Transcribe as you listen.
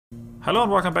Hello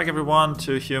and welcome back everyone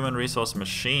to Human Resource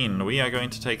Machine. We are going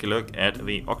to take a look at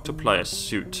the Octoplier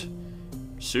suite.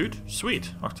 Suite?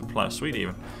 Suite. Octoplier suite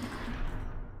even.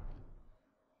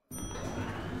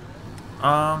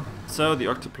 So the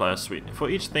Octoplier suite. For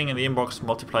each thing in the inbox,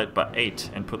 multiply it by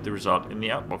 8 and put the result in the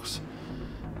outbox.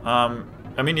 I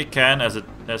mean, you can, as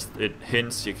it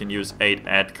hints, you can use 8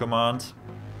 add commands.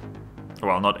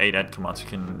 Well, not 8 add commands, you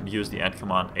can use the add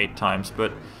command 8 times,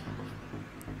 but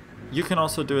you can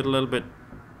also do it a little bit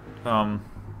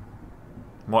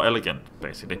more elegant,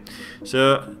 basically.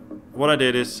 So what I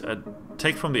did is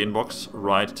take from the inbox,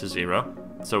 write to 0.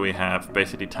 So we have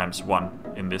basically times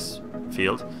 1 in this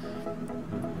field.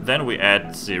 Then we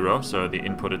add 0, so the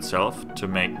input itself, to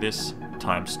make this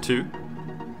times 2.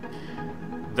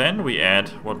 Then we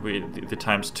add the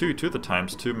times 2 to the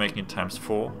times 2, making it times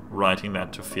 4, writing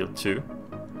that to field 2.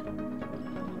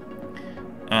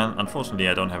 And unfortunately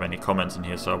I don't have any comments in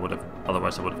here, so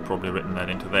otherwise I would have probably written that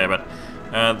into there. But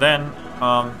then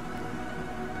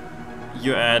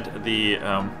you add the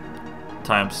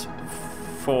times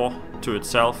 4 to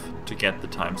itself to get the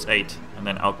times 8, and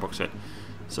then outbox it.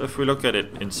 So if we look at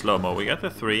it in slow-mo, we get the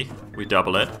 3, we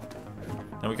double it.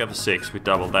 Then we get the 6, we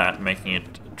double that, making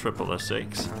it triple the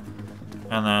 6.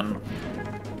 And then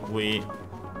we...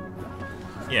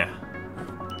 yeah.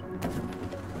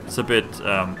 It's a bit...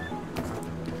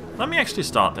 let me actually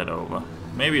start that over.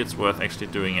 Maybe it's worth actually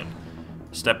doing it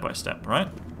step by step, right?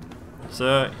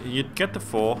 So you get the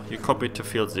 4, you copy it to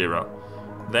field 0.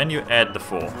 Then you add the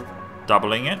 4,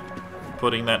 doubling it,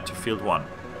 putting that to field 1.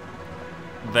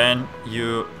 Then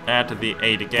you add the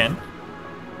 8 again,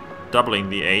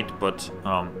 doubling the 8 but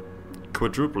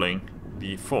quadrupling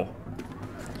the 4.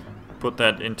 Put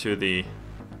that into the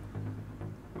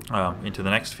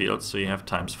next field, so you have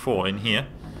times 4 in here.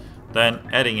 Then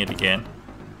adding it again,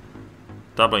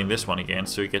 doubling this one again,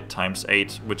 so you get times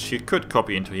 8, which you could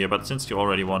copy into here, but since you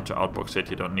already want to outbox it,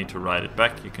 you don't need to write it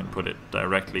back, you can put it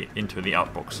directly into the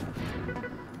outbox.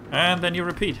 And then you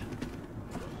repeat.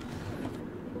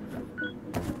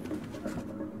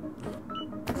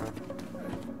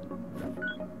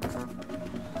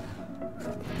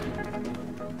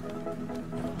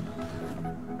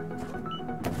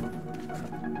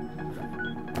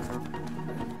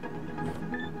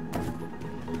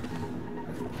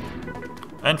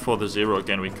 And for the 0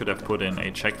 again, we could have put in a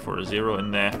check for a 0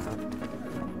 in there.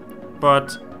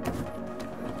 But,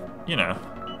 you know,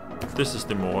 this is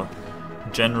the more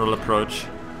general approach.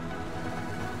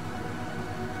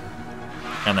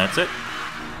 And that's it.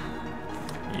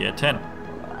 Year 10.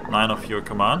 9 of your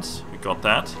commands, we got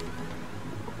that.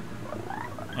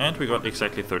 And we got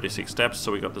exactly 36 steps,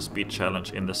 so we got the speed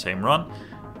challenge in the same run.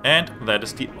 And that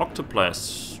is the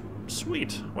Octoplier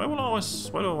suite. Why do I always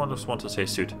want to say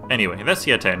suit? Anyway, that's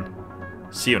year 10.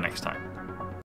 See you next time.